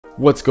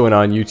What's going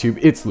on YouTube?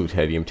 It's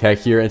Lutetium Tech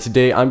here, and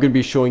today I'm going to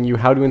be showing you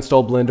how to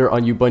install Blender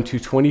on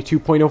Ubuntu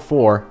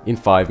 22.04 in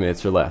 5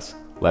 minutes or less.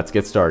 Let's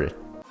get started.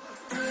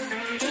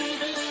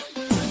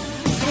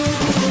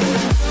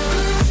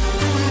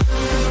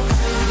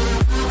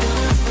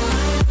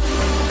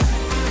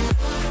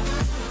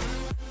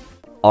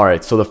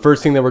 Alright, so the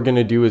first thing that we're going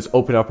to do is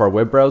open up our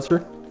web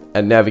browser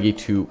and navigate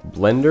to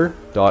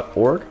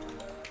blender.org,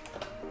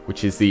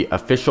 which is the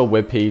official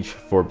webpage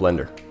for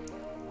Blender.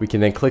 We can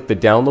then click the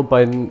download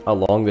button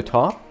along the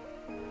top,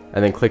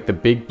 and then click the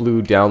big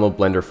blue download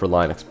Blender for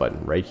Linux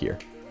button right here.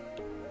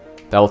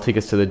 That will take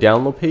us to the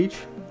download page.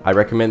 I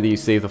recommend that you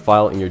save the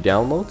file in your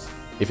downloads.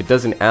 If it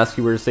doesn't ask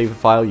you where to save the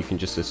file, you can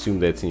just assume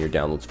that it's in your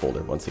downloads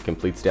folder once it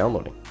completes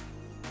downloading.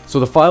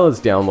 So the file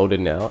is downloaded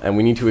now, and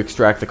we need to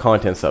extract the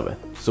contents of it.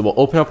 So we'll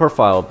open up our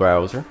file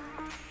browser,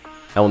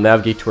 and we'll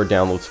navigate to our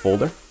downloads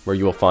folder, where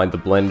you will find the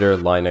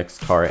Blender Linux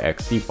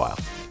tar.exe file.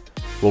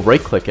 We'll right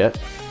click it,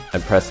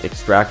 and press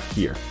extract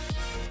here.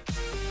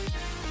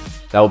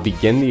 That will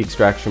begin the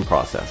extraction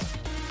process.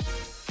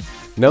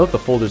 Now that the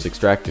folder is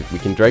extracted, we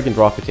can drag and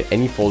drop it to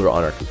any folder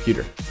on our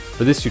computer.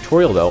 For this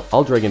tutorial though,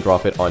 I'll drag and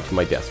drop it onto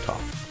my desktop.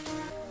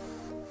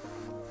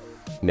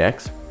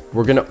 Next,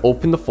 we're going to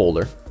open the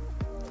folder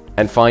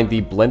and find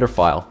the Blender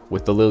file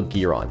with the little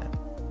gear on it.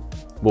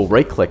 We'll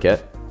right click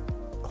it,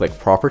 click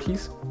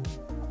Properties,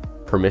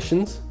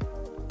 Permissions,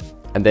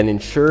 and then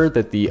ensure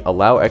that the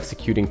Allow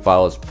Executing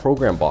File as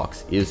Program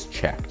box is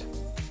checked.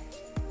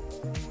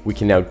 We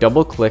can now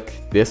double click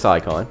this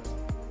icon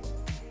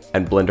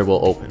and Blender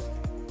will open.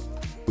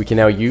 We can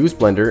now use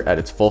Blender at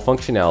its full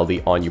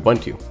functionality on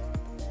Ubuntu.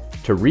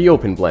 To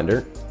reopen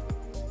Blender,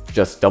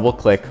 just double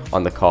click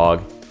on the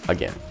cog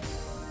again.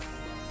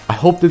 I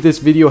hope that this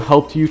video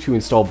helped you to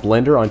install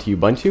Blender onto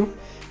Ubuntu.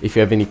 If you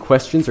have any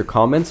questions or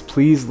comments,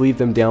 please leave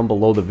them down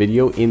below the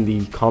video in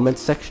the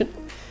comments section.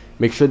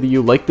 Make sure that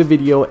you like the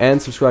video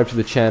and subscribe to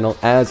the channel,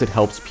 as it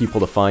helps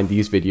people to find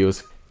these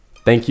videos.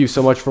 Thank you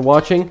so much for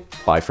watching.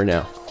 Bye for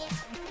now.